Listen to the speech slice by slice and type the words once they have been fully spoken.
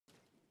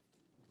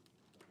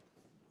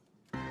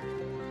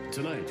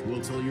Tonight,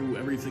 we'll tell you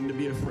everything to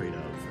be afraid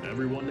of,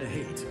 everyone to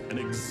hate, and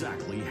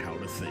exactly how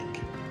to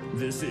think.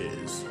 This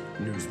is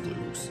News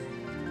Blues.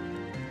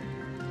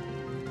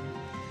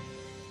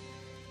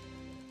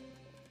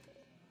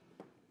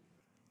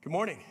 Good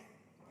morning.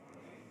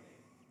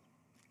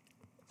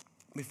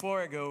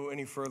 Before I go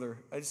any further,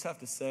 I just have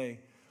to say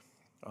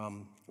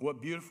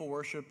what beautiful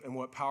worship and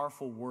what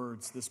powerful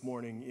words this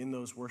morning in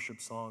those worship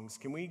songs.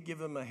 Can we give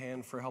them a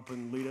hand for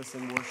helping lead us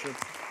in worship?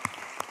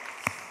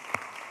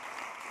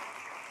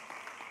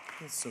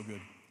 It's so good.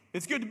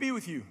 It's good to be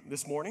with you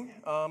this morning.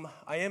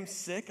 I am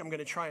sick. I'm going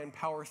to try and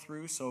power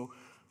through, so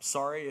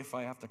sorry if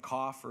I have to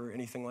cough or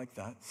anything like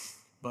that.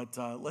 But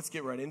let's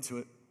get right into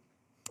it.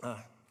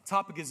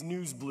 Topic is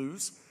news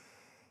blues.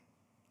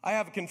 I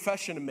have a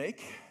confession to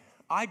make.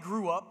 I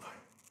grew up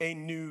a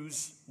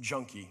news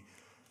junkie.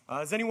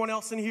 Is anyone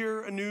else in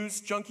here a news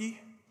junkie?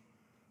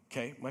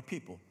 Okay, my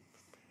people.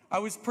 I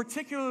was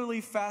particularly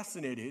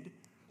fascinated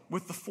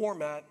with the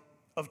format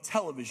of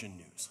television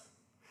news.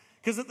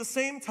 Because at the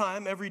same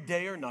time, every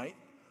day or night,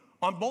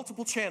 on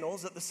multiple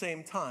channels at the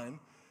same time,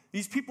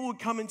 these people would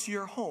come into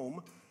your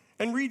home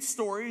and read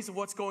stories of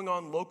what's going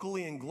on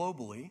locally and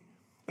globally,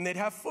 and they'd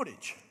have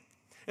footage.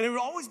 And it would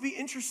always be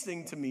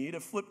interesting to me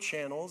to flip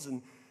channels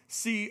and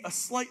see a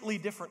slightly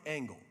different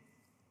angle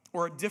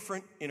or a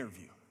different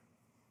interview.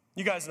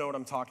 You guys know what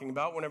I'm talking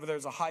about. Whenever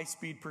there's a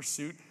high-speed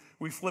pursuit,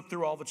 we flip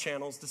through all the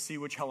channels to see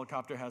which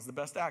helicopter has the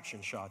best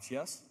action shots,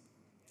 yes?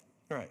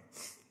 All right.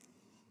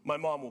 My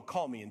mom will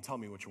call me and tell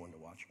me which one to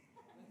watch.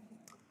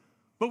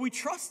 But we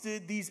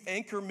trusted these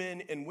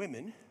anchormen and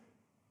women,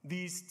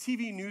 these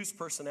TV news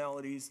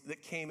personalities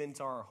that came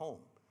into our home.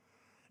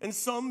 And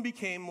some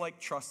became like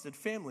trusted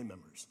family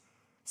members.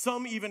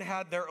 Some even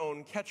had their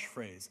own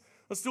catchphrase.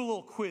 Let's do a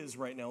little quiz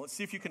right now. Let's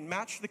see if you can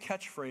match the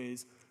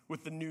catchphrase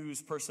with the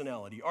news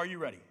personality. Are you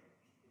ready?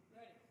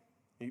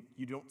 Ready.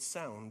 You don't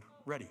sound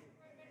ready.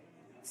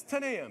 It's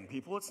 10 a.m.,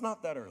 people. It's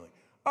not that early.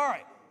 All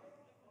right.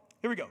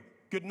 Here we go.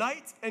 Good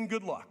night and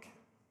good luck.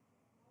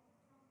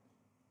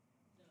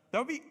 That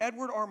would be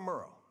Edward R.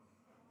 Murrow.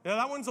 Now,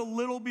 that one's a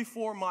little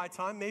before my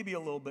time, maybe a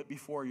little bit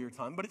before your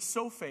time, but it's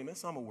so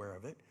famous, I'm aware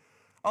of it.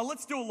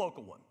 Let's do a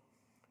local one.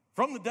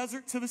 From the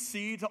desert to the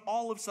sea to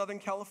all of Southern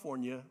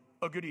California,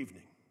 a good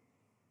evening.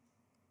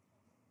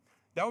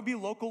 That would be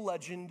local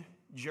legend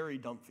Jerry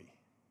Dunphy.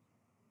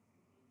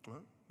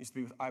 Used to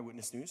be with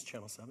Eyewitness News,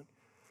 Channel 7.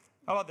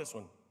 How about this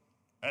one?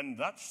 And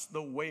that's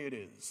the way it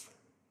is.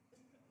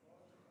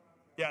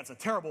 Yeah, it's a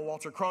terrible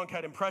Walter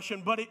Cronkite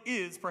impression, but it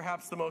is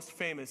perhaps the most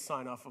famous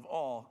sign-off of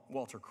all,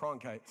 Walter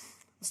Cronkite.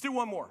 Let's do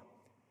one more.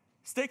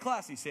 Stay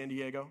classy, San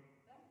Diego.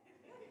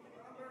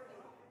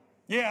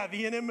 Yeah,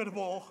 the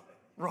inimitable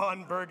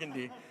Ron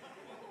Burgundy.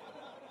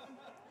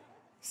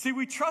 See,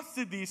 we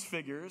trusted these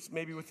figures,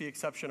 maybe with the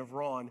exception of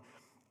Ron,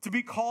 to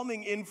be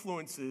calming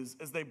influences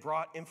as they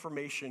brought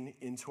information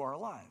into our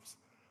lives.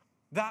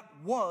 That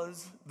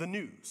was the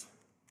news.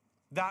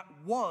 That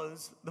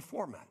was the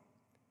format.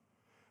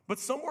 But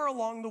somewhere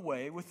along the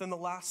way, within the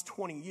last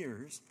 20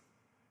 years,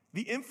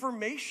 the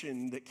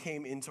information that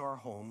came into our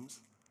homes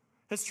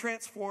has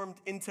transformed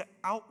into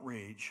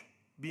outrage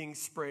being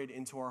sprayed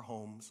into our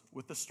homes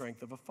with the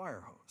strength of a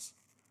fire hose.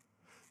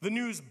 The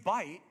news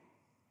bite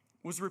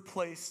was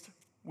replaced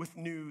with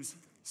news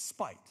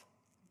spite.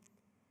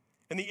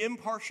 And the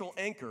impartial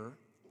anchor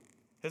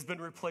has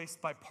been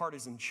replaced by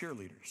partisan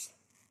cheerleaders.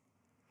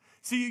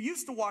 See, you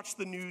used to watch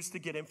the news to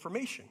get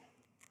information.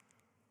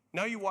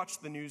 Now you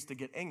watch the news to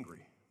get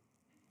angry,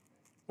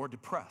 or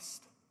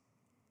depressed,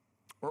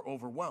 or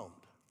overwhelmed,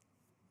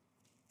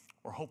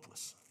 or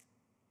hopeless.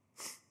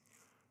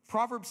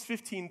 Proverbs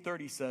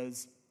 15:30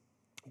 says,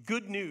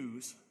 good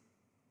news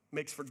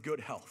makes for good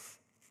health.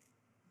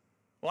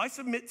 Well, I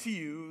submit to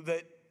you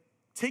that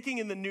taking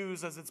in the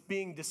news as it's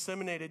being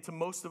disseminated to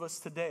most of us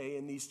today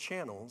in these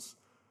channels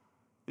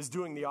is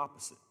doing the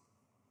opposite.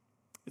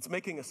 It's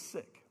making us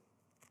sick,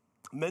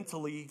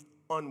 mentally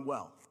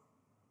unwell,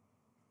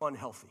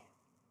 unhealthy.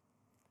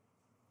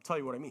 I'll tell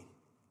you what I mean.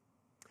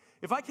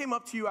 If I came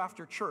up to you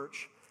after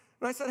church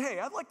and I said, hey,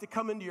 I'd like to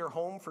come into your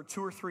home for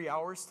 2 or 3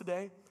 hours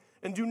today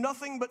and do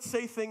nothing but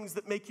say things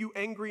that make you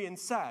angry and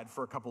sad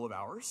for a couple of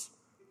hours,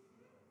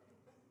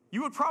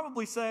 you would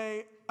probably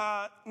say,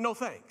 no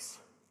thanks.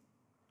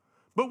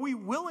 But we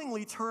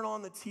willingly turn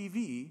on the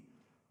TV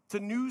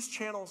to news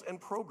channels and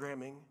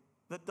programming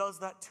that does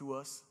that to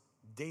us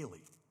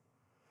daily.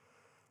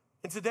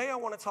 And today I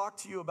want to talk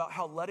to you about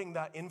how letting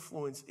that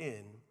influence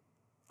in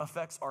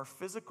affects our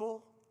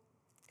physical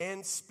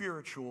and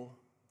spiritual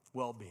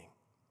well-being.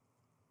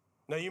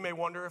 Now, you may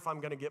wonder if I'm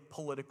going to get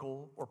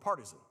political or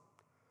partisan.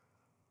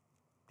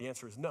 The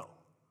answer is no.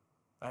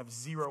 I have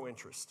zero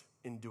interest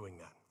in doing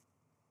that.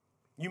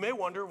 You may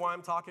wonder why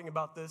I'm talking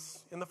about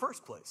this in the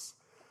first place.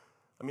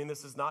 I mean,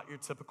 this is not your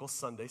typical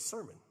Sunday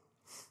sermon.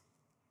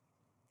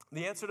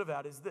 The answer to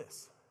that is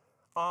this.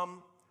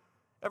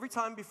 Every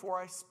time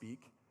before I speak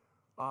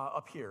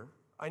up here,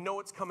 I know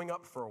it's coming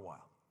up for a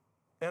while.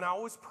 And I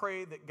always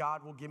pray that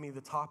God will give me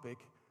the topic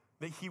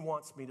that he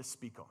wants me to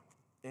speak on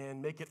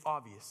and make it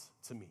obvious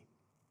to me.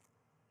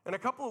 And a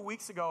couple of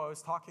weeks ago, I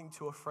was talking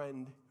to a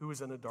friend who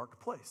was in a dark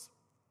place.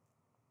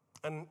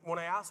 And when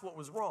I asked what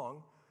was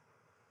wrong,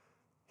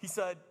 he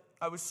said,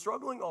 I was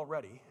struggling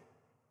already,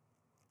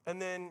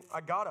 and then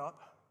I got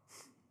up,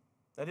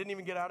 I didn't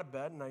even get out of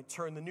bed, and I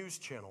turned the news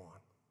channel on.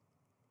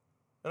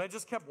 And I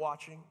just kept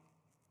watching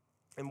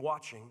and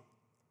watching,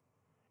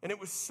 and it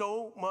was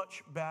so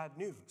much bad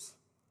news.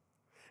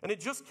 And it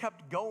just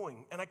kept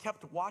going, and I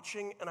kept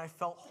watching, and I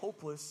felt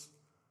hopeless,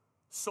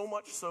 so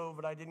much so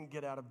that I didn't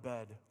get out of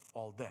bed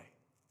all day.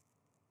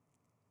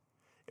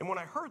 And when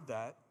I heard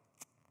that,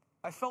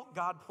 I felt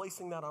God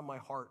placing that on my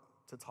heart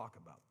to talk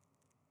about.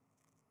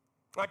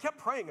 I kept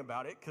praying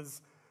about it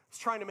because I was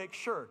trying to make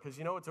sure, because,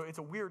 it's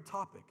a weird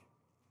topic.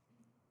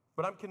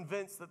 But I'm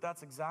convinced that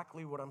that's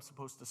exactly what I'm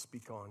supposed to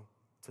speak on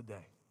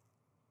today.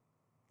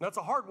 Now, it's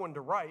a hard one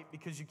to write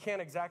because you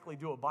can't exactly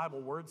do a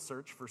Bible word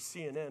search for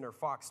CNN or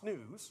Fox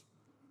News.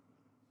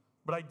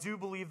 But I do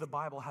believe the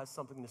Bible has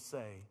something to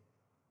say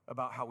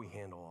about how we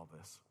handle all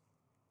this.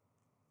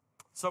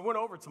 So I went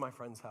over to my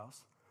friend's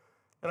house,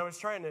 and I was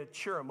trying to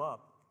cheer him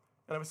up,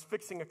 and I was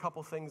fixing a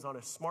couple things on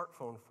his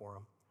smartphone for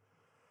him.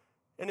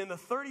 And in the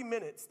 30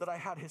 minutes that I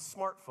had his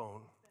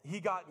smartphone, he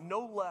got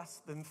no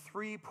less than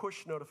 3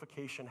 push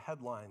notification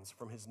headlines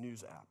from his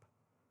news app.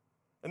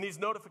 And these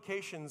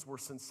notifications were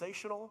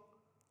sensational,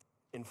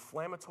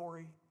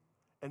 inflammatory,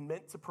 and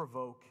meant to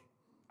provoke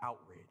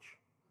outrage.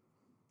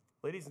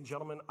 Ladies and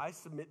gentlemen, I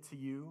submit to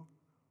you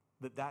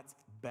that that's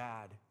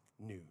bad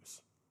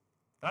news.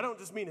 I don't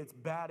just mean it's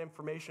bad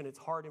information, it's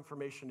hard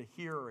information to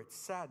hear, or it's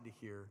sad to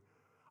hear.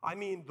 I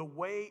mean the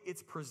way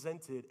it's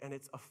presented and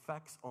its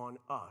effects on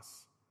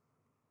us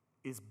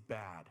is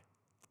bad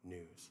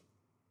news.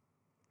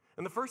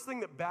 And the first thing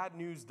that bad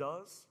news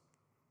does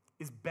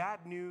is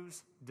bad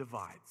news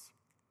divides.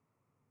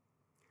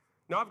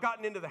 Now, I've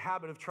gotten into the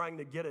habit of trying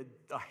to get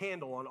a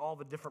handle on all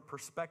the different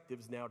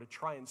perspectives now to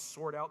try and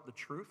sort out the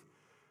truth.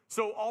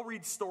 So I'll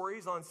read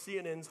stories on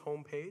CNN's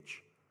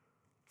homepage,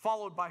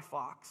 followed by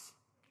Fox,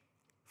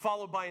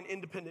 followed by an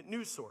independent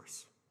news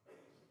source.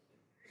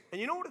 And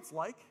you know what it's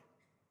like?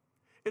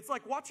 It's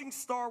like watching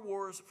Star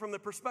Wars from the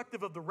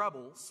perspective of the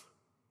rebels,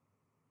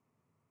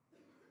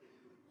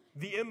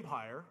 the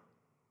Empire,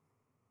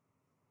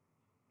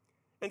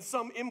 and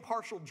some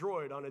impartial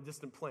droid on a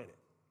distant planet.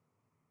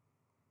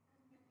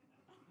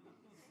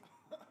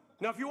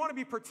 Now, if you want to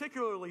be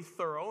particularly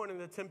thorough in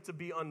an attempt to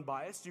be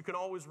unbiased, you can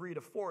always read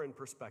a foreign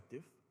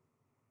perspective.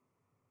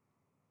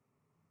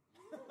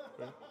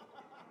 Okay.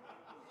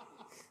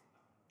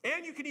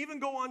 And you can even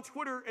go on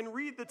Twitter and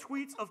read the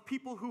tweets of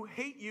people who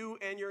hate you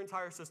and your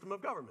entire system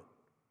of government.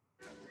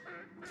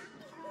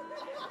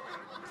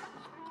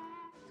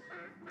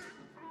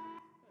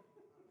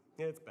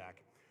 It's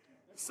back.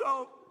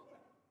 So,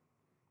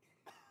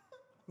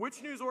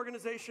 which news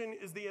organization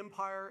is the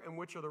Empire and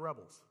which are the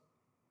rebels?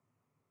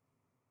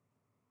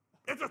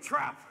 It's a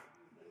trap.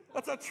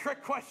 That's a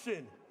trick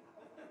question.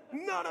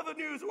 None of the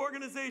news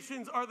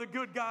organizations are the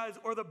good guys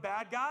or the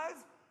bad guys.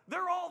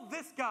 They're all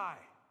this guy.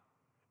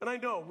 And I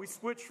know we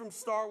switched from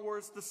Star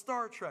Wars to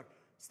Star Trek.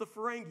 It's the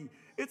Ferengi.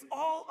 It's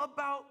all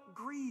about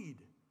greed.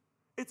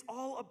 It's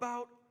all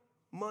about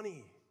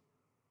money.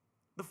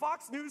 The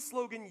Fox News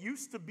slogan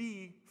used to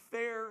be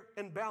fair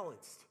and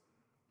balanced.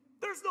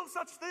 There's no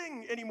such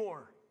thing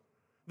anymore.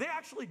 They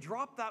actually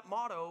dropped that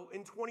motto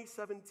in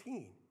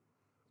 2017.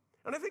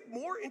 And I think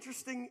more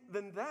interesting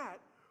than that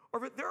are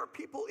that there are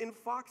people in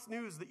Fox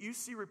News that you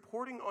see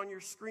reporting on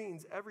your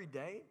screens every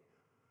day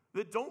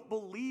that don't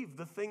believe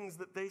the things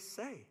that they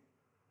say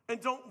and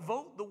don't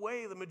vote the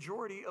way the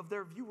majority of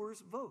their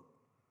viewers vote.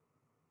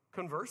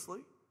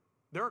 Conversely,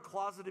 there are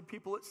closeted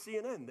people at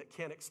CNN that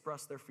can't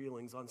express their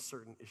feelings on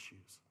certain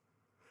issues.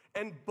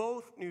 And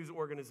both news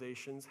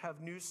organizations have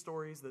news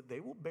stories that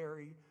they will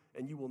bury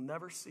and you will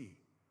never see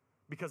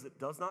because it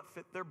does not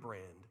fit their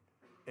brand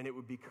and it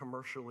would be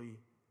commercially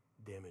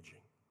damaging.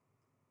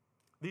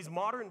 These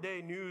modern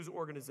day news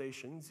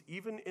organizations,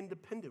 even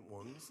independent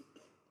ones,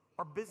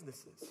 are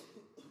businesses.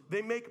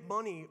 They make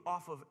money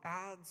off of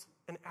ads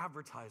and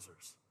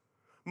advertisers.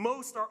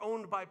 Most are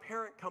owned by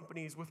parent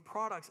companies with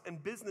products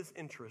and business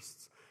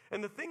interests.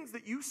 And the things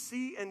that you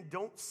see and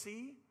don't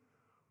see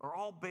are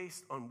all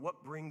based on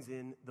what brings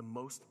in the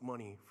most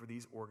money for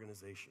these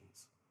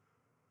organizations.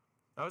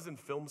 I was in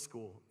film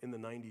school in the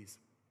 90s,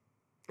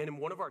 and in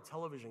one of our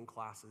television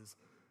classes,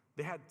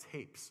 they had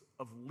tapes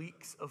of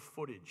leaks of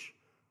footage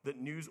that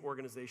news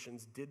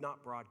organizations did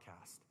not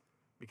broadcast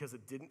because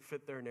it didn't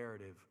fit their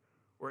narrative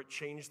or it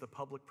changed the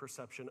public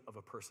perception of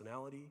a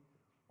personality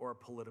or a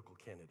political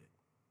candidate.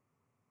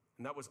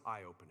 And that was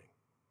eye-opening.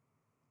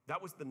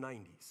 That was the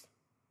 90s.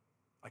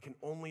 I can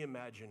only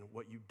imagine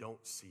what you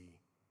don't see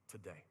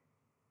today.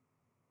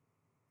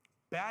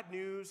 Bad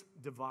news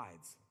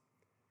divides.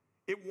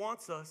 It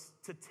wants us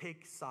to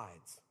take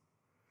sides.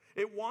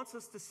 It wants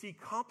us to see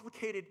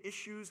complicated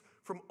issues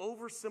from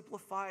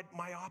oversimplified,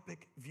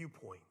 myopic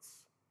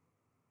viewpoints.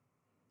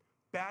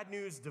 Bad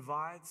news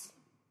divides,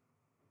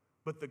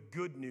 but the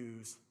good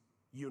news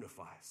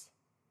unifies.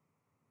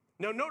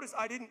 Now, notice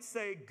I didn't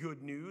say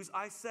good news.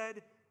 I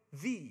said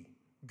the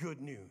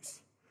good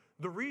news.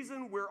 The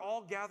reason we're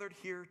all gathered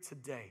here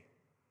today.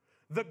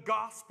 The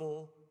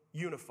gospel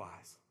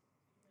unifies.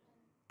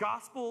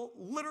 Gospel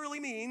literally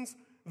means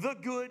the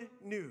good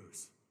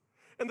news.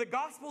 And the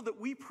gospel that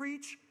we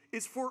preach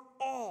is for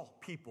all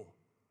people.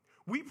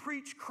 We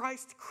preach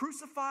Christ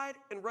crucified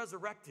and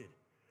resurrected.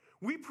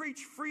 We preach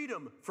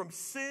freedom from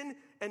sin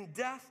and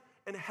death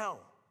and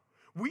hell.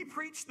 We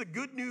preach the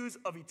good news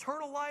of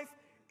eternal life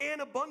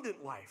and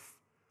abundant life.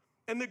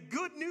 And the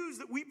good news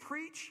that we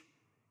preach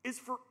is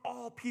for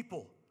all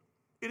people.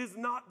 It is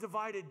not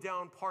divided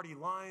down party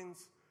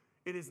lines.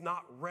 It is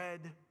not red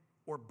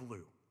or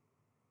blue.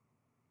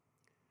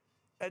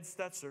 Ed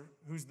Stetzer,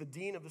 who's the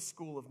dean of the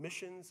School of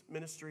Missions,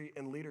 Ministry,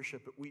 and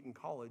Leadership at Wheaton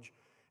College,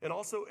 and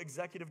also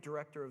executive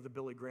director of the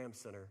Billy Graham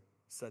Center,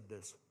 said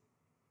this: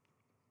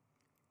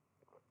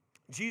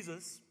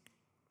 Jesus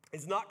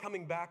is not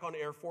coming back on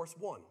Air Force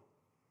One,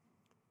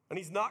 and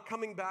he's not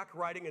coming back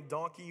riding a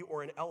donkey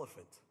or an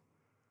elephant.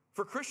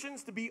 For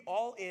Christians to be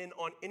all in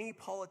on any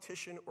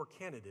politician or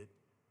candidate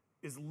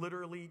is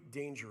literally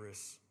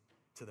dangerous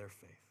to their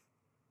faith.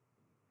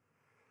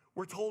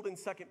 We're told in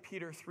 2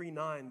 Peter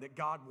 3:9 that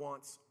God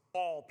wants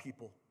all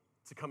people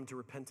to come to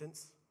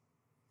repentance.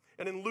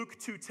 And in Luke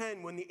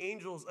 2:10, when the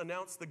angels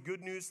announced the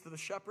good news to the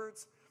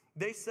shepherds,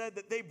 they said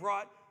that they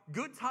brought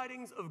good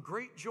tidings of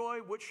great joy,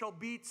 which shall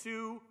be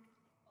to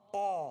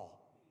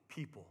all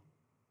people.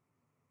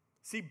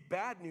 See,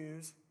 bad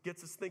news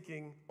gets us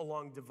thinking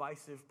along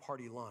divisive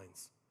party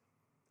lines,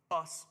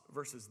 us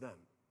versus them.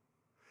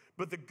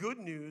 But the good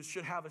news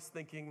should have us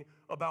thinking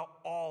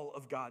about all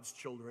of God's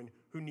children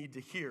who need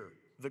to hear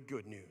the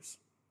good news.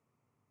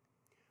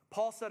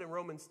 Paul said in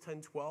Romans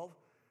 10:12,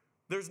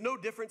 there's no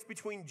difference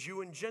between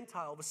Jew and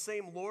Gentile. The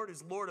same Lord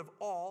is Lord of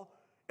all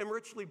and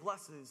richly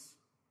blesses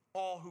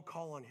all who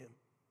call on him.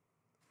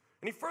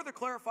 And he further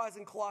clarifies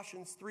in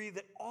Colossians 3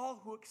 that all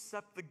who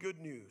accept the good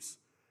news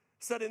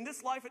said in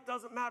this life it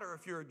doesn't matter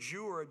if you're a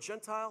Jew or a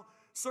Gentile,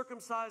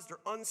 circumcised or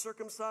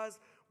uncircumcised,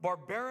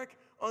 barbaric,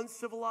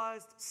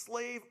 uncivilized,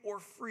 slave or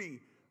free.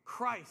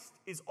 Christ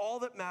is all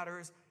that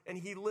matters, and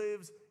he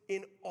lives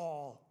in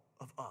all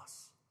of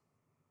us.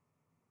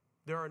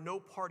 There are no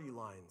party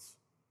lines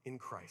in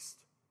Christ.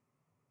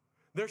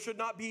 There should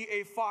not be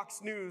a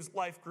Fox News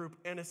life group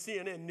and a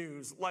CNN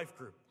News life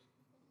group.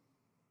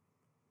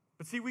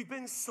 But see, we've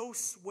been so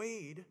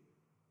swayed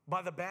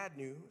by the bad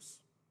news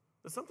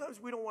that sometimes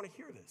we don't want to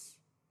hear this.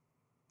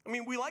 I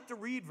mean, we like to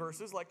read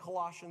verses like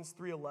Colossians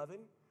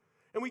 3:11,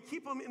 and we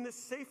keep them in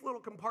this safe little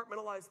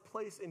compartmentalized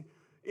place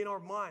in our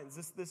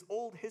minds, this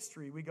old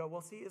history. We go,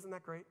 well, see, isn't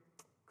that great?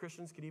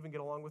 Christians can even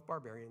get along with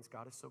barbarians.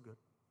 God is so good.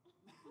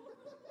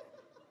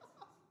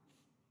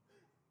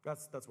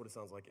 That's what it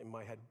sounds like in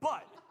my head.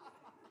 But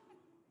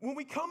when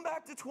we come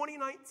back to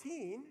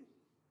 2019,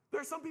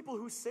 there are some people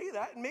who say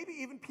that, and maybe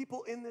even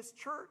people in this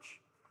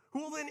church,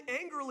 who will then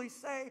angrily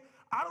say,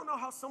 I don't know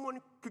how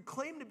someone could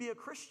claim to be a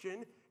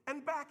Christian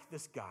and back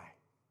this guy.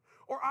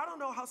 Or I don't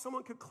know how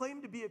someone could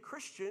claim to be a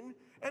Christian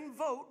and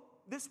vote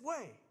this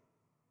way.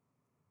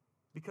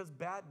 Because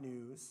bad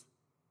news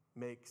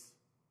makes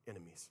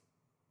enemies.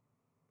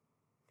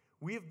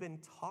 We have been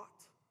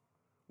taught,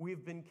 we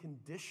have been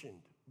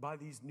conditioned by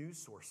these news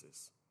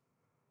sources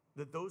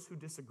that those who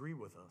disagree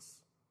with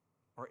us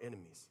are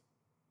enemies.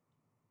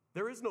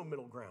 There is no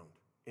middle ground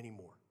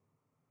anymore.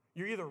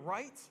 You're either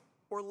right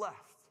or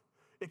left,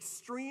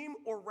 extreme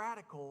or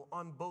radical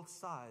on both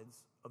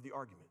sides of the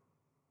argument.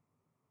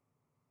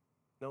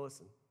 Now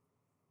listen,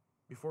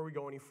 before we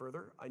go any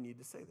further, I need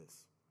to say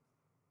this.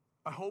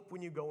 I hope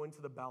when you go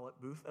into the ballot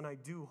booth, and I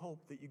do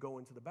hope that you go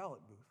into the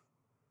ballot booth,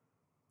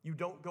 you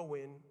don't go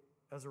in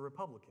as a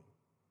Republican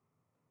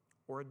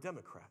or a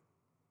Democrat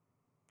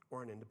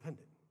or an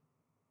independent.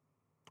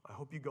 I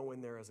hope you go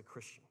in there as a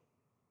Christian.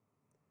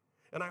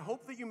 And I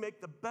hope that you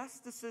make the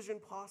best decision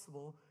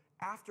possible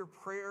after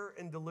prayer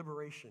and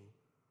deliberation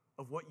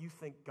of what you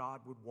think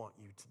God would want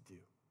you to do.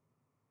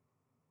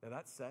 Now,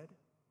 that said,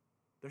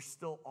 there's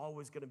still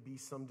always going to be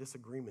some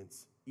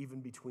disagreements,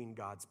 even between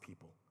God's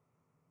people.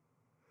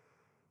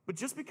 But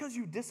just because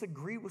you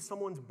disagree with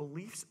someone's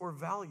beliefs or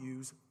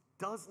values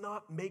does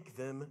not make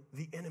them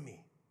the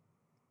enemy.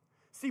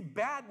 See,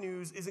 bad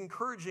news is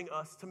encouraging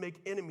us to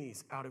make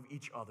enemies out of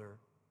each other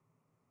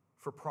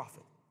for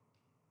profit.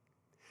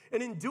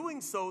 And in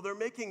doing so, they're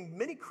making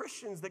many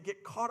Christians that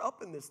get caught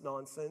up in this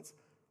nonsense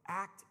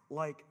act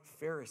like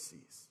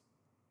Pharisees.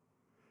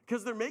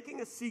 Because they're making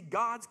us see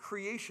God's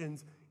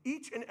creations,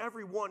 each and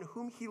every one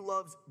whom he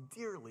loves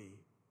dearly,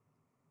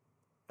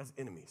 as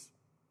enemies.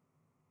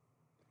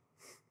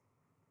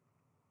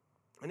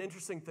 An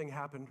interesting thing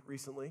happened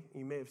recently.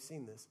 You may have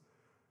seen this.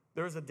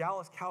 There was a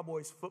Dallas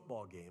Cowboys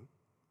football game,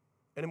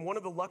 and in one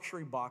of the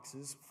luxury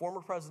boxes,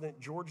 former President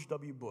George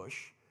W.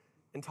 Bush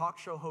and talk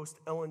show host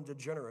Ellen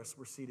DeGeneres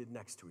were seated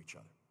next to each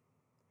other.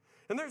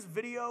 And there's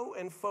video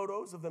and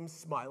photos of them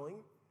smiling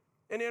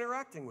and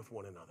interacting with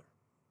one another.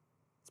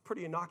 It's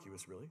pretty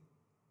innocuous, really.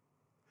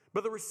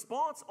 But the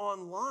response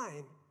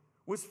online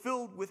was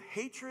filled with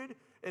hatred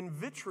and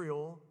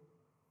vitriol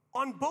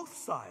on both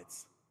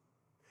sides.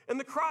 and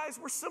the cries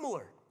were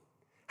similar.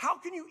 How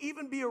can you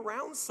even be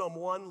around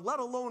someone, let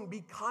alone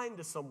be kind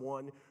to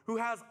someone who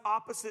has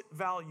opposite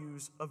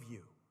values of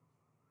you?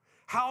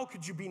 How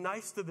could you be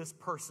nice to this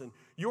person?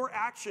 Your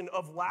action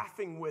of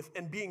laughing with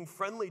and being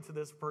friendly to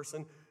this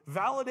person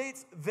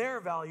validates their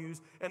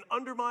values and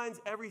undermines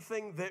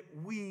everything that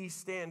we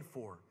stand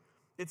for.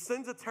 It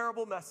sends a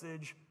terrible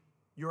message.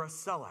 You're a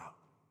sellout.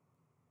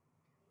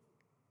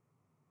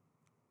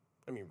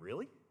 I mean,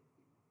 really?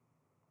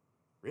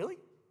 Really?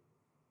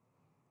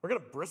 We're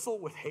going to bristle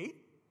with hate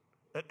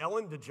at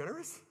Ellen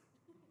DeGeneres?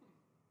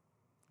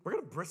 We're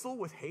going to bristle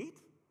with hate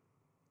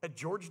at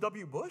George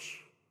W. Bush?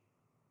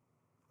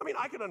 I mean,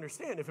 I could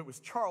understand if it was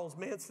Charles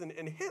Manson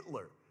and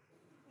Hitler.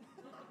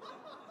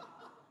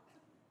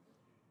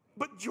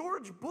 But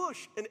George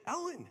Bush and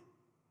Ellen.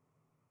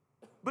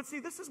 But see,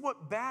 this is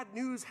what bad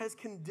news has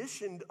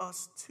conditioned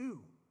us to.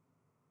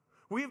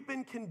 We have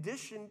been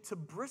conditioned to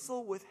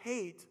bristle with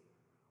hate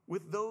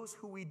with those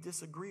who we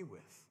disagree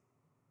with.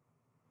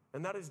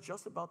 And that is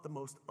just about the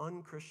most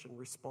unchristian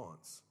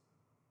response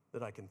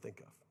that I can think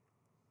of.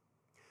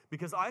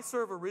 Because I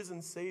serve a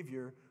risen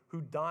Savior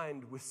who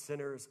dined with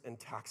sinners and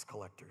tax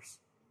collectors.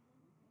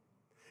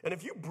 And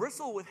if you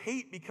bristle with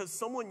hate because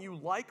someone you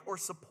like or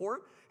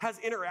support has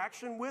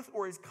interaction with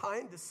or is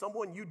kind to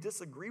someone you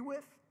disagree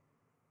with,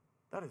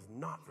 that is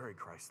not very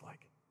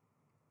Christ-like.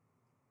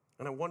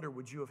 And I wonder,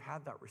 would you have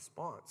had that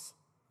response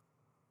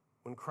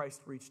when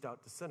Christ reached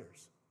out to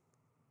sinners?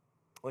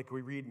 Like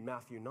we read in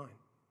Matthew 9,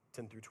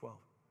 10 through 12.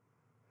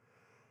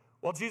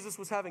 While Jesus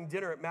was having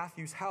dinner at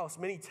Matthew's house,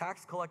 many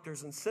tax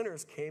collectors and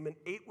sinners came and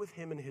ate with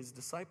him and his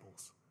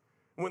disciples.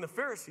 And when the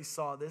Pharisees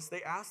saw this,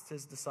 they asked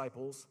his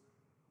disciples,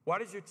 "Why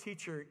does your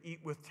teacher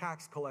eat with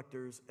tax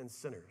collectors and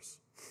sinners?"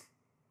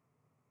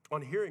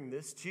 On hearing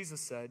this, Jesus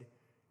said,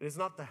 "It is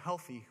not the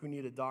healthy who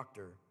need a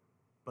doctor,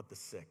 but the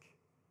sick.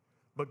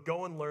 But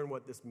go and learn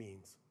what this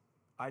means.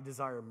 I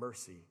desire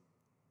mercy,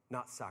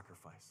 not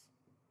sacrifice.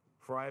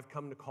 For I have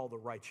come to call the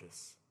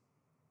righteous,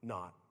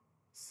 not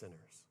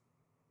sinners."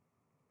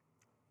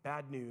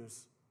 Bad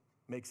news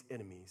makes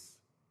enemies.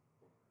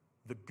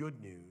 The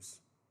good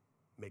news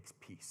makes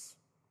peace.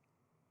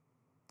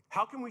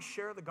 How can we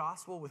share the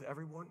gospel with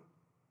everyone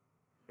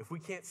if we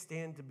can't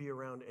stand to be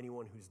around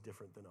anyone who's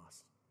different than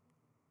us?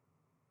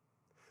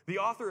 The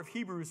author of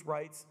Hebrews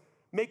writes,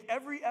 "Make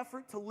every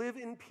effort to live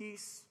in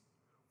peace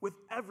with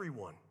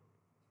everyone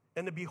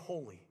and to be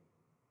holy.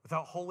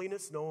 Without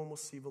holiness, no one will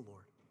see the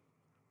Lord."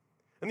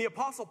 And the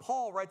Apostle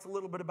Paul writes a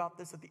little bit about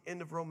this at the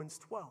end of Romans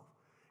 12.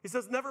 He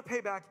says, "Never pay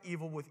back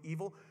evil with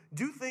evil.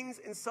 Do things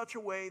in such a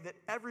way that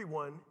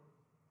everyone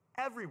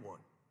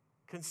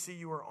can see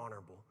you are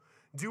honorable.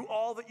 Do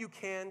all that you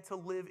can to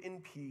live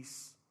in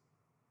peace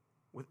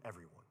with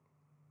everyone."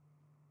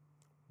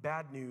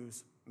 Bad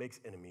news makes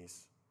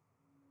enemies.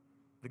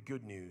 The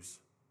good news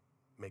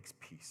makes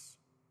peace.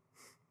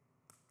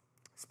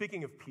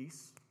 Speaking of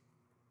peace,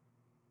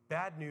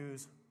 bad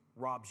news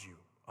robs you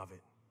of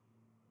it.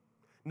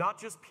 Not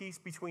just peace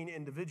between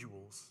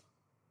individuals,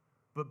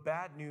 but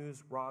bad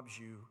news robs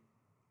you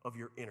of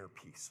your inner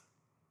peace.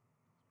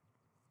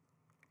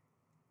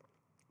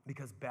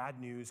 Because bad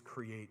news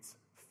creates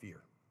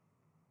fear.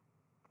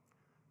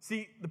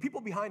 See, the people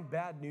behind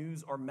bad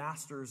news are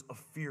masters of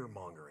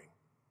fear-mongering.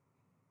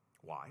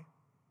 Why?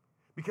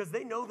 Because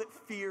they know that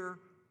fear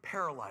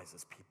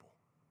paralyzes people.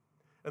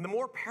 And the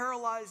more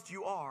paralyzed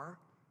you are,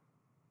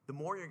 the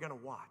more you're going to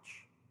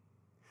watch.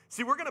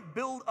 See, we're going to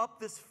build up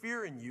this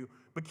fear in you,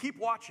 but keep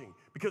watching,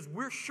 because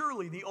we're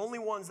surely the only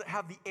ones that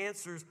have the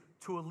answers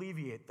to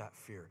alleviate that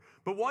fear.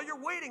 But while you're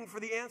waiting for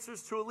the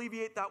answers to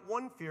alleviate that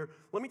one fear,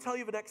 let me tell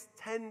you the next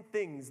 10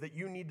 things that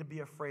you need to be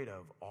afraid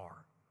of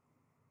are.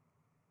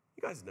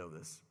 You guys know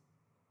this.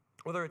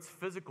 Whether it's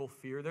physical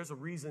fear, there's a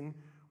reason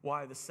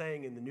why the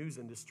saying in the news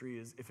industry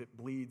is, "If it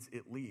bleeds,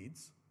 it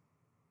leads."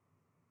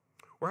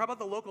 Or how about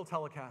the local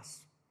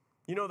telecasts?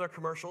 You know their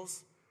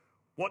commercials.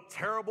 "What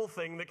terrible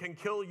thing that can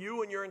kill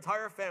you and your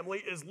entire family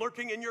is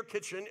lurking in your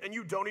kitchen and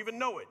you don't even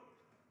know it."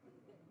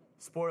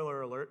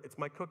 Spoiler alert, it's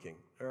my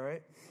cooking, all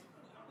right?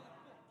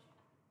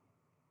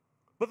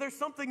 But there's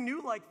something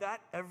new like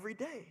that every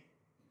day.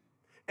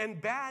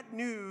 And bad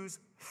news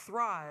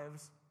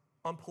thrives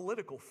on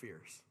political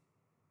fears.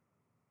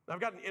 Now, I've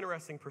got an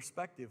interesting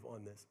perspective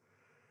on this.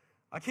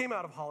 I came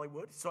out of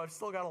Hollywood, so I've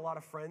still got a lot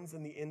of friends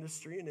in the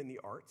industry and in the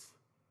arts.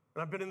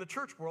 And I've been in the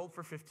church world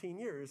for 15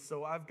 years,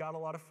 so I've got a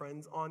lot of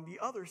friends on the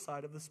other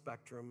side of the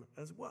spectrum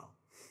as well.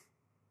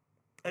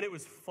 And it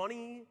was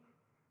funny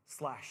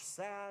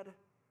 /sad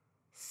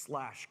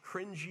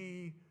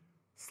 /cringy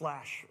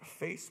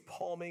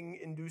 /face-palming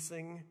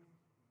inducing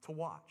to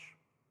watch.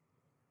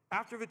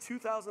 After the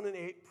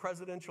 2008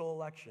 presidential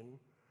election,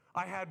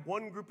 I had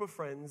one group of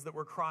friends that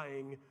were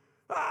crying,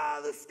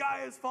 "The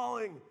sky is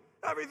falling.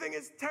 Everything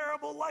is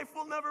terrible. Life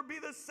will never be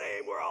the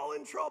same. We're all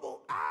in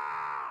trouble.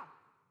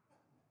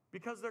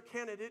 Because their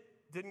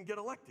candidate didn't get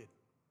elected.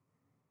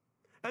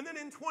 And then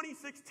in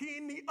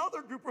 2016, the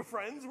other group of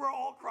friends were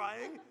all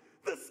crying,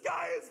 "The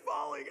sky is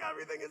falling.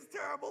 Everything is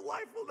terrible.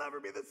 Life will never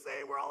be the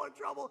same. We're all in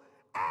trouble.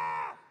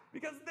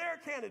 because their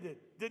candidate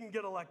didn't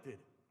get elected.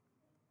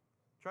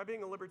 Try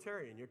being a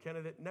libertarian. Your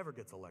candidate never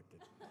gets elected.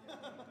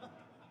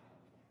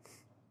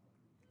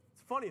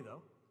 It's funny,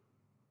 though.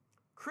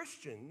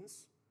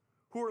 Christians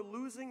who are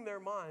losing their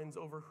minds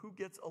over who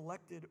gets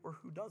elected or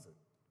who doesn't.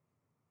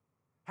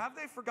 Have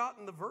they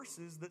forgotten the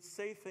verses that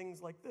say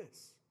things like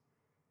this?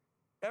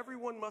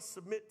 Everyone must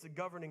submit to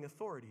governing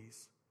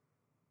authorities,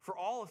 for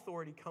all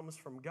authority comes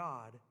from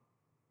God,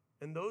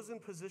 and those in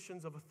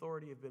positions of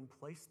authority have been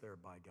placed there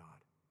by God.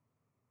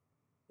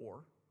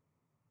 Or,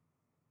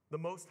 the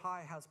Most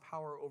High has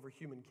power over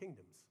human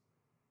kingdoms.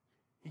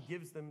 He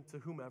gives them to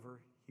whomever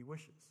he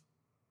wishes.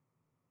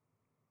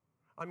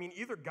 I mean,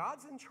 either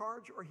God's in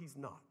charge or he's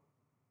not.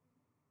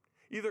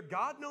 Either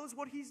God knows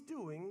what he's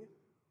doing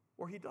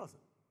or he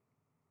doesn't.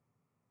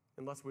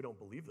 Unless we don't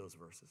believe those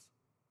verses.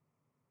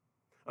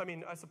 I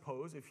mean, I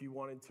suppose if you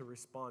wanted to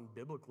respond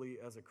biblically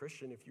as a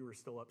Christian, if you were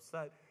still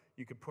upset,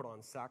 you could put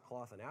on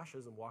sackcloth and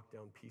ashes and walk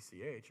down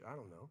PCH. I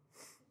don't know.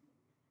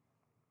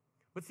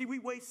 But see, we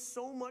waste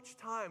so much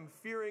time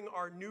fearing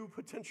our new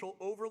potential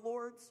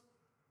overlords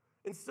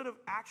instead of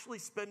actually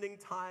spending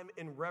time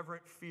in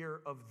reverent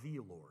fear of the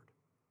Lord.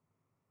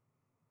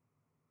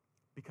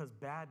 Because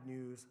bad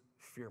news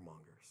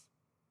fearmongers.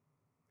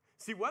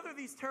 See, whether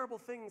these terrible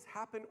things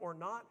happen or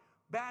not,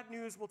 bad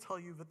news will tell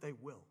you that they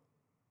will.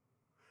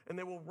 And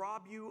they will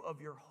rob you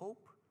of your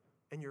hope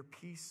and your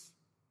peace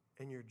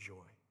and your joy.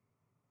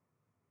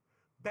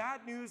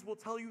 Bad news will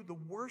tell you the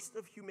worst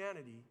of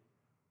humanity,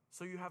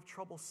 so you have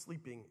trouble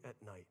sleeping at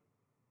night.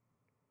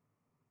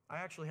 I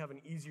actually have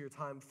an easier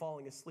time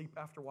falling asleep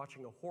after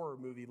watching a horror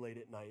movie late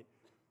at night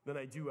than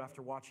I do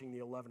after watching the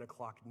 11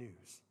 o'clock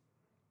news.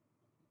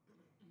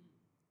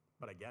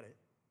 But I get it.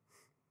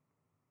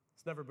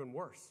 It's never been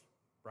worse,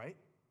 right?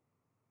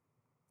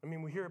 I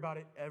mean, we hear about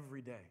it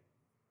every day.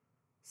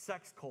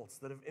 Sex cults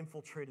that have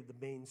infiltrated the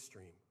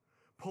mainstream,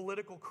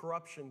 political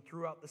corruption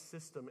throughout the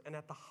system and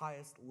at the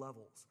highest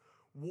levels,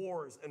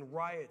 wars and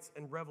riots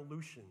and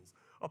revolutions,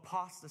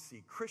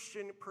 apostasy,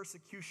 Christian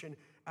persecution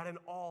at an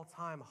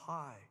all-time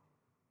high.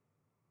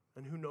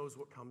 And who knows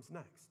what comes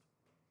next?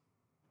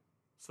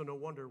 So no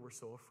wonder we're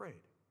so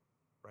afraid,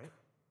 right?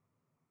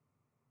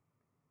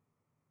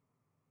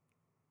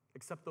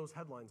 Except those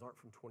headlines aren't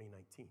from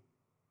 2019.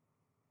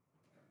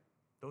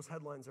 Those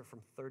headlines are from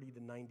 30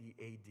 to 90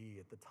 AD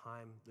at the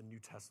time the New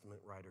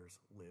Testament writers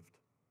lived.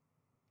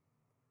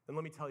 And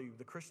let me tell you,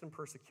 the Christian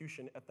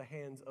persecution at the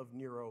hands of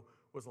Nero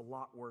was a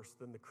lot worse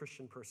than the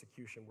Christian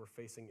persecution we're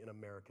facing in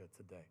America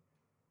today.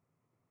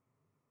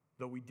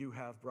 Though we do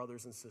have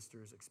brothers and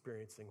sisters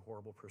experiencing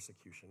horrible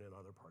persecution in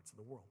other parts of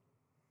the world.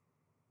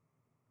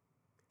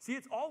 See,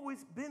 it's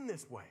always been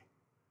this way.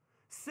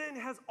 Sin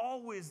has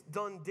always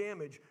done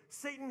damage.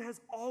 Satan has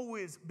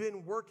always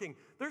been working.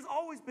 There's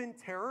always been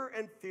terror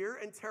and fear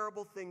and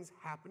terrible things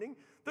happening.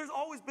 There's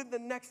always been the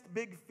next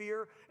big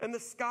fear and the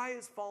sky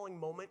is falling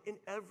moment in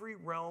every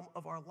realm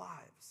of our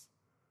lives.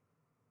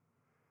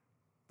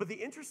 But the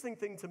interesting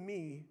thing to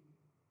me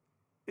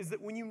is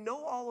that when you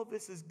know all of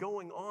this is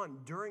going on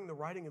during the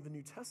writing of the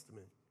New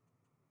Testament,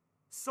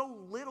 so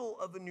little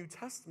of the New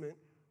Testament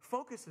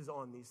focuses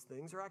on these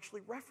things or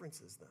actually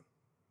references them.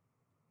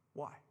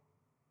 Why?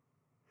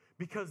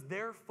 Because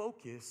their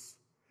focus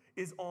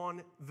is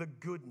on the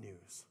good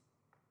news.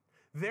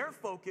 Their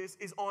focus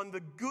is on the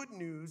good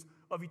news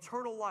of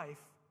eternal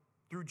life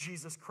through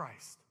Jesus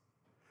Christ.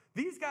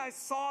 These guys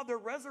saw their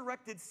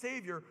resurrected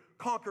Savior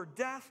conquer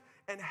death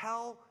and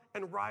hell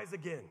and rise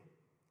again.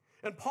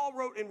 And Paul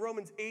wrote in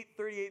Romans 8,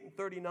 38 and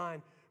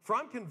 39, "For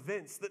I'm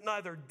convinced that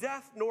neither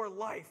death nor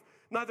life,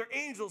 neither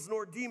angels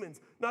nor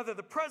demons, neither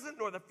the present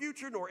nor the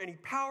future, nor any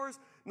powers,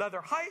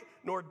 neither height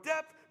nor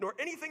depth, nor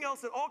anything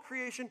else in all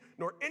creation,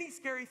 nor any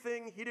scary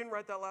thing," he didn't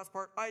write that last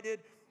part, I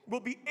did, "will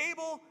be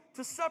able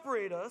to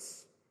separate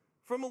us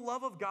from the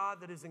love of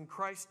God that is in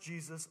Christ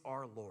Jesus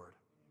our Lord."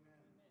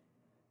 Amen.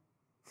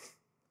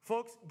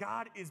 Folks,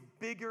 God is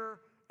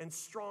bigger and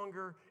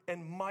stronger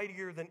and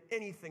mightier than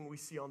anything we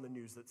see on the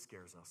news that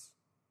scares us.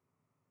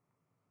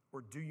 Or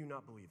do you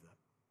not believe that?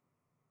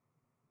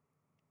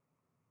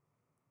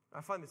 I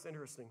find this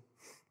interesting.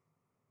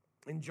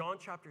 In John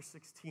chapter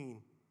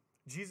 16,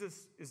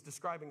 Jesus is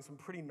describing some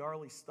pretty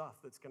gnarly stuff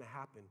that's going to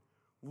happen,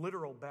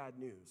 literal bad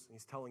news, and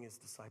he's telling his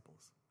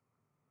disciples.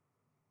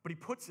 But he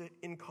puts it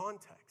in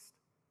context.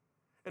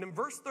 And in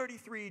verse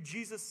 33,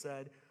 Jesus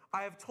said,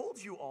 "I have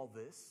told you all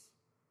this,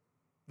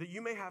 that you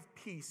may have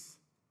peace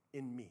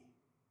in me.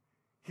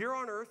 Here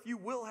on earth you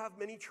will have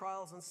many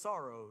trials and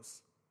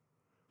sorrows,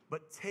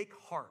 but take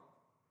heart,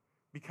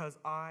 because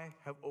I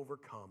have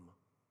overcome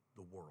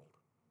the world."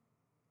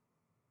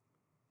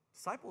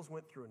 Disciples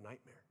went through a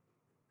nightmare.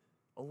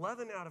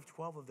 11 out of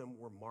 12 of them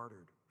were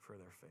martyred for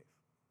their faith.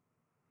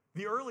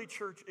 The early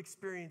church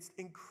experienced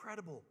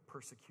incredible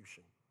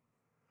persecution,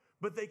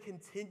 but they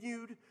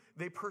continued,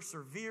 they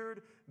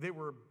persevered, they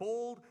were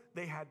bold,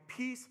 they had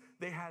peace,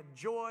 they had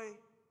joy,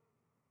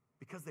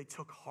 because they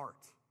took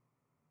heart.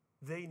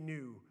 They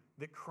knew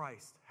that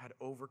Christ had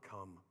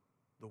overcome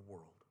the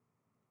world.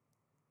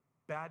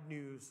 Bad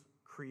news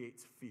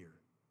creates fear.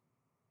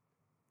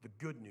 The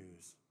good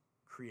news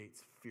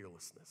creates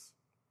fearlessness.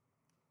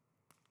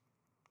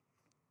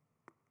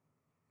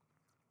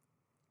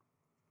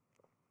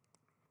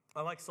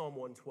 I like Psalm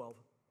 112.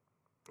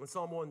 And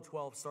Psalm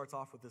 112 starts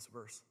off with this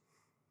verse.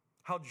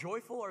 How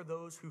joyful are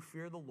those who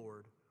fear the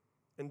Lord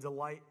and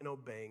delight in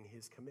obeying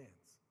his commands.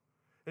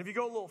 And if you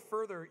go a little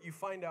further, you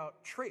find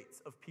out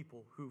traits of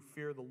people who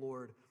fear the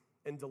Lord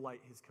and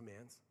delight his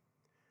commands.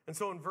 And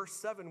so in verse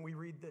 7, we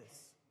read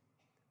this.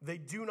 They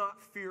do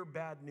not fear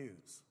bad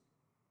news.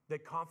 They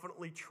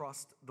confidently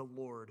trust the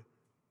Lord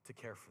to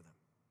care for them.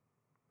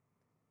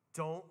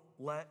 Don't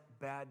let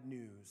bad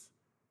news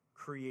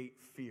create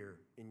fear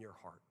in your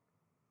heart.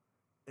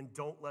 And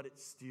don't let it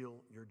steal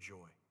your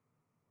joy.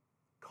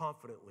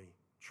 Confidently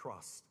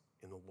trust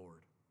in the Lord.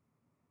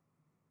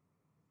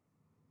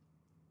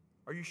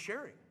 Are you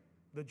sharing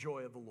the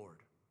joy of the Lord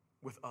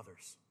with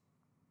others?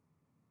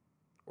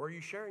 Or are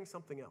you sharing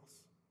something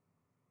else?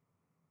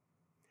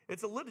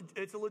 It's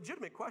a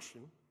legitimate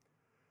question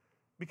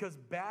because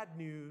bad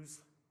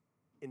news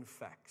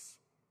infects.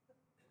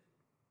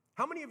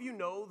 How many of you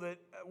know that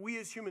we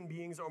as human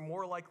beings are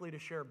more likely to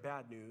share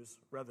bad news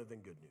rather than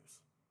good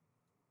news?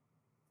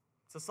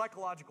 It's a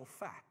psychological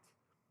fact.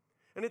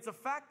 And it's a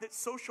fact that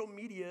social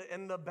media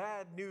and the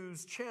bad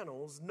news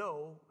channels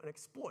know and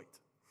exploit.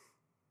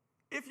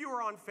 If you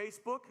are on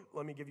Facebook,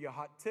 let me give you a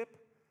hot tip.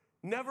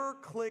 Never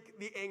click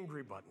the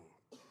angry button.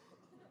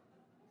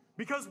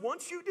 Because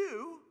once you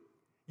do,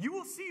 you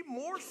will see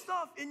more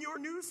stuff in your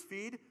news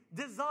feed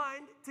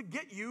designed to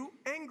get you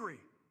angry.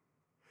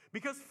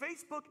 Because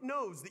Facebook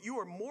knows that you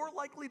are more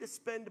likely to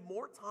spend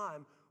more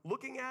time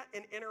looking at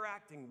and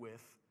interacting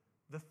with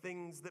the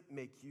things that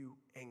make you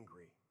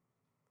angry.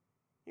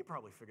 You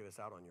probably figure this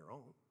out on your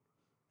own.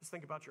 Just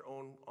think about your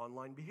own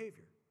online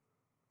behavior.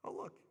 Oh,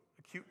 look,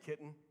 a cute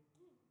kitten.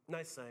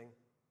 Nice saying.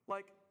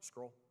 Like,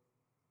 scroll.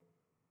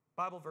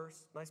 Bible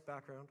verse, nice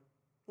background.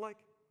 Like,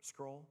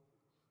 scroll.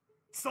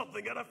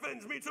 Something that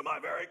offends me to my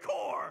very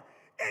core.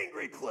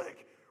 Angry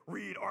click.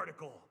 Read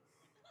article.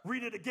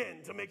 Read it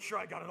again to make sure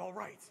I got it all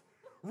right.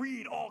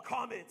 Read all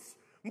comments.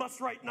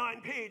 Must write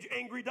 9-page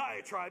angry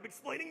diatribe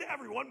explaining to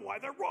everyone why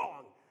they're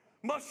wrong.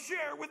 Must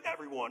share with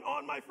everyone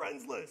on my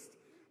friends list.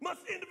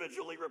 Must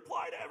individually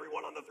reply to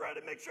everyone on the thread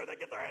and make sure they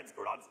get their heads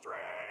screwed on straight.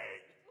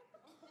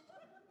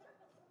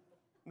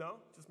 No?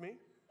 Just me?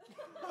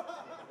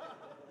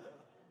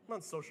 I'm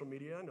on social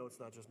media. I know it's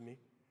not just me.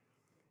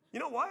 You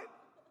know what?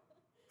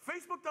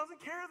 Facebook doesn't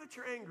care that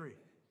you're angry.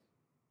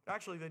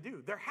 Actually, they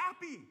do. They're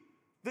happy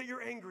that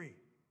you're angry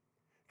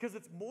because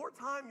it's more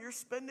time you're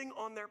spending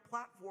on their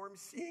platform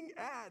seeing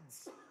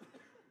ads.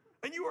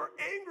 And you are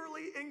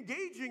angrily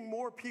engaging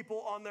more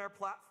people on their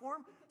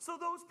platform, so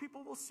those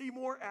people will see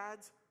more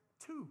ads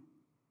too.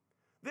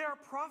 They are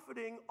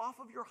profiting off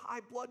of your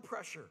high blood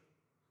pressure.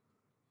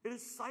 It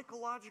is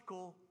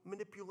psychological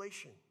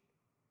manipulation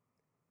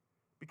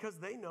because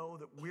they know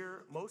that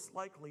we're most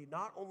likely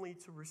not only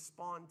to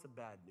respond to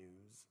bad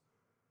news,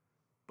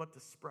 but to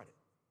spread it.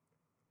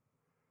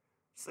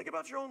 Just think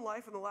about your own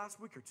life in the last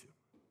week or two.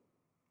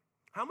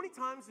 How many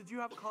times did you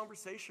have a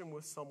conversation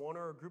with someone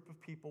or a group of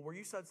people where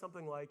you said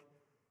something like,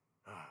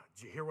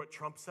 did you hear what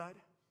Trump said?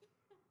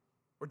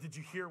 Or did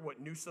you hear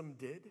what Newsom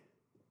did?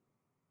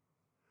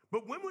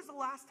 But when was the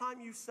last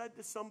time you said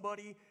to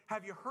somebody,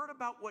 have you heard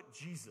about what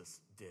Jesus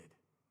did?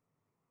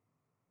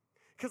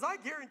 Because I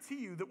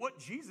guarantee you that what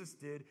Jesus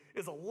did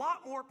is a lot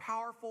more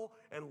powerful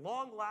and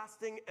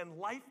long-lasting and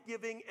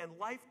life-giving and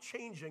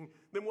life-changing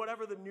than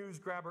whatever the news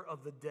grabber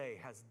of the day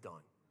has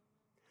done.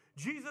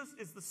 Jesus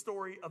is the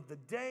story of the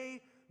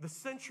day, the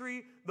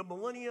century, the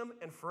millennium,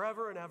 and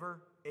forever and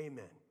ever.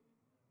 Amen.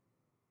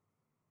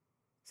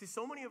 See,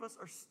 so many of us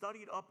are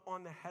studied up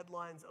on the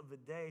headlines of the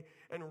day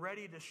and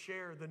ready to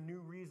share the new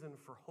reason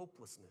for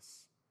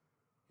hopelessness.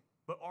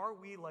 But are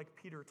we, like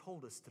Peter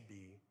told us to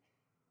be,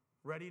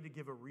 ready to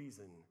give a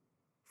reason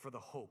for the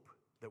hope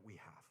that we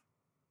have?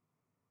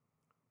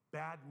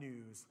 Bad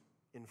news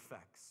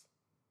infects,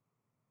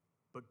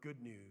 but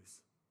good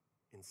news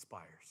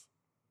inspires.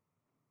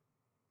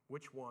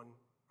 Which one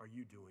are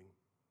you doing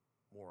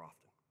more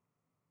often?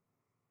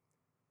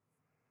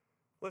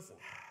 Listen,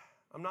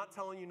 I'm not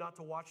telling you not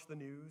to watch the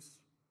news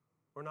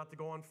or not to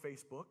go on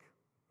Facebook.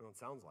 Well, it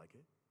sounds like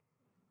it.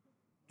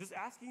 Just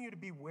asking you to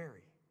be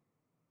wary,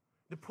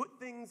 to put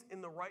things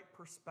in the right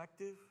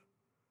perspective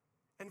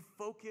and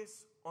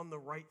focus on the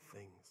right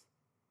things.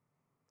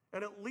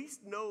 And at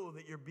least know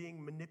that you're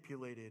being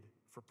manipulated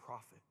for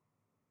profit.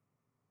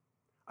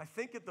 I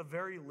think at the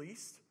very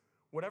least,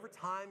 whatever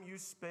time you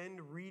spend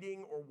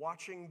reading or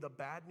watching the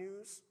bad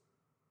news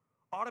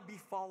ought to be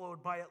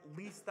followed by at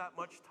least that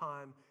much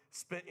time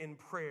spent in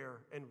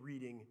prayer and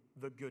reading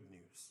the good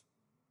news.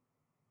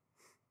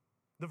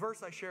 The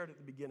verse I shared at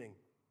the beginning,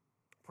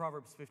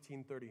 Proverbs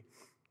 15:30,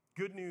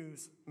 good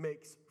news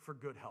makes for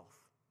good health.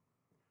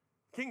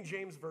 King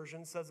James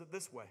Version says it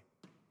this way,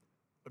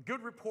 a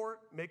good report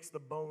makes the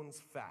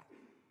bones fat.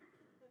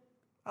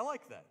 I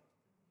like that.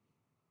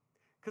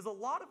 Because a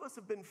lot of us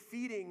have been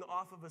feeding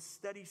off of a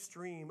steady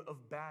stream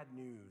of bad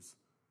news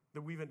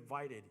that we've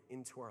invited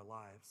into our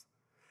lives.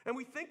 And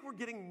we think we're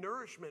getting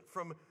nourishment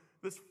from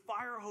this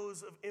fire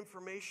hose of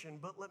information,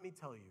 but let me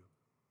tell you,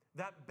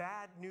 that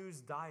bad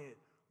news diet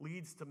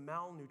leads to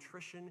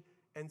malnutrition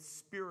and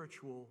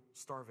spiritual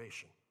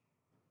starvation.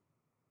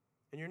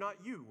 And you're not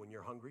you when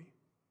you're hungry.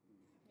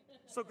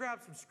 So grab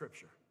some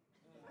scripture.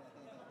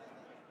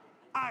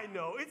 I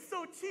know, it's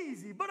so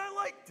cheesy, but I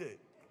liked it.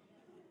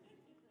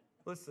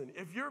 Listen,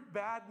 if your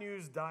bad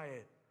news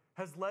diet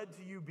has led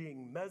to you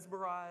being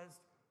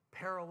mesmerized,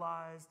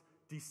 paralyzed,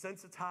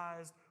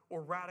 desensitized,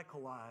 or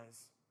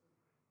radicalized,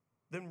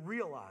 then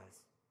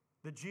realize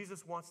that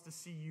Jesus wants to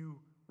see you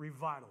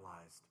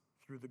revitalized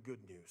through the good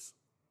news.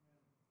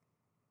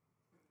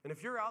 And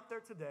if you're out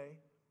there today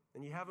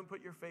and you haven't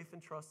put your faith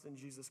and trust in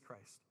Jesus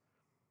Christ,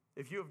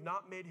 if you have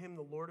not made him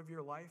the Lord of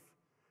your life,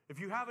 if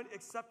you haven't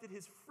accepted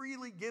his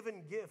freely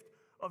given gift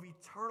of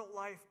eternal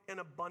life and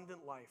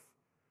abundant life,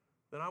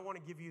 then I want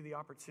to give you the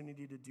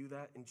opportunity to do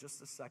that in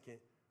just a second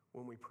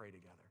when we pray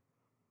together.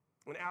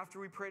 And after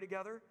we pray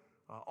together,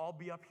 I'll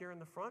be up here in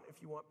the front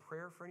if you want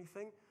prayer for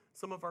anything.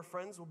 Some of our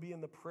friends will be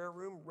in the prayer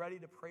room ready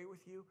to pray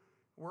with you.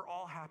 We're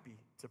all happy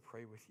to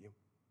pray with you.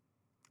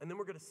 And then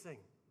we're going to sing.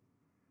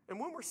 And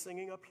when we're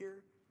singing up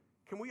here,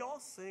 can we all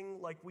sing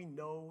like we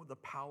know the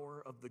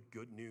power of the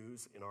good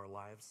news in our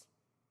lives?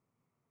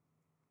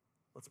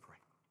 Let's pray.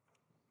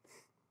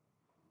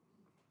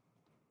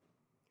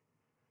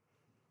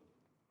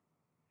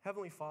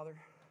 Heavenly Father,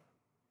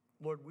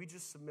 Lord, we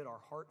just submit our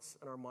hearts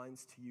and our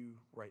minds to you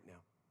right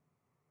now.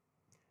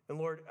 And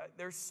Lord,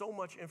 there's so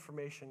much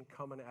information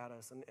coming at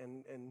us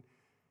and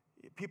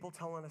people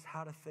telling us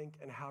how to think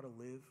and how to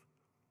live.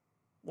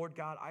 Lord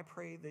God, I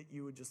pray that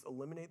you would just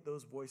eliminate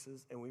those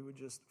voices and we would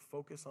just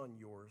focus on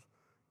yours.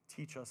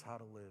 Teach us how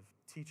to live.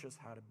 Teach us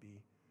how to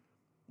be.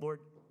 Lord,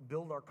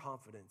 build our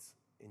confidence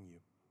in you.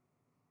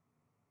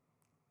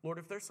 Lord,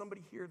 if there's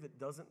somebody here that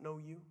doesn't know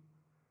you,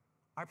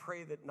 I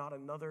pray that not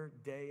another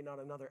day, not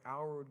another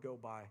hour would go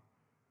by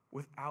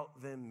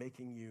without them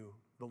making you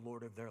the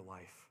Lord of their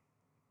life.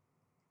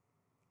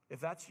 If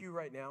that's you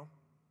right now,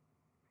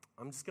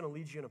 I'm just going to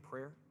lead you in a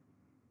prayer.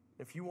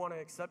 If you want to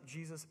accept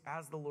Jesus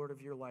as the Lord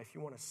of your life, you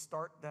want to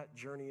start that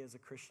journey as a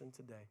Christian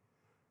today,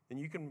 then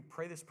you can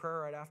pray this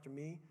prayer right after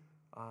me.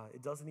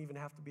 It doesn't even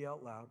have to be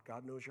out loud.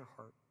 God knows your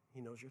heart. He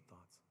knows your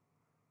thoughts.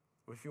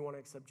 But if you want to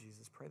accept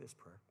Jesus, pray this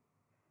prayer.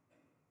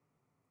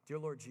 Dear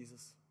Lord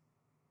Jesus,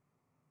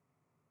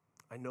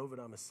 I know that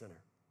I'm a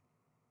sinner.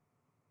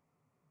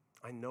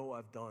 I know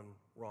I've done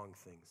wrong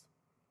things.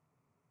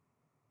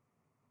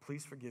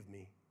 Please forgive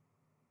me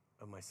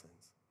of my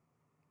sins.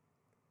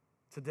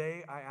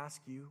 Today, I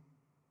ask you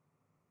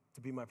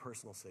to be my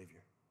personal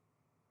Savior.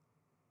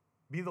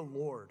 Be the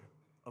Lord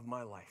of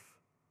my life.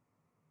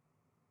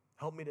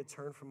 Help me to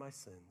turn from my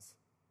sins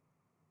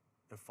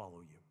and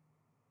follow you.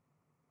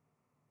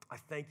 I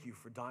thank you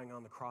for dying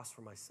on the cross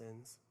for my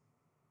sins.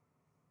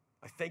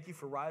 I thank you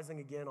for rising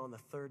again on the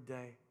third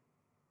day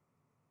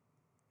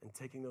and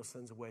taking those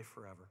sins away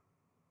forever.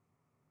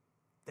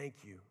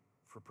 Thank you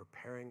for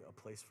preparing a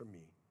place for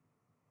me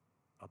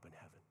up in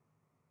heaven.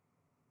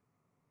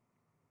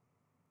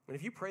 And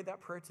if you prayed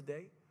that prayer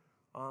today,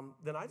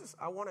 then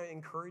I want to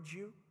encourage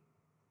you,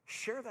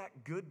 share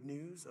that good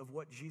news of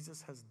what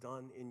Jesus has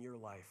done in your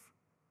life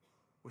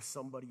with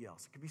somebody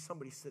else. It could be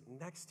somebody sitting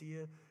next to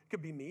you. It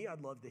could be me.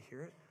 I'd love to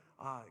hear it.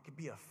 It could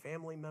be a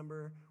family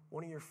member,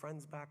 one of your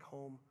friends back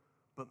home.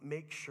 But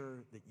make sure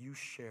that you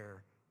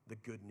share the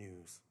good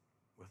news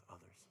with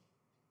others.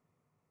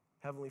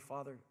 Heavenly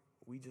Father,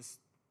 we just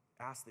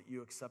ask that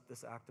you accept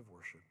this act of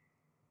worship.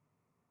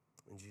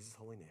 In Jesus'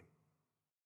 holy name.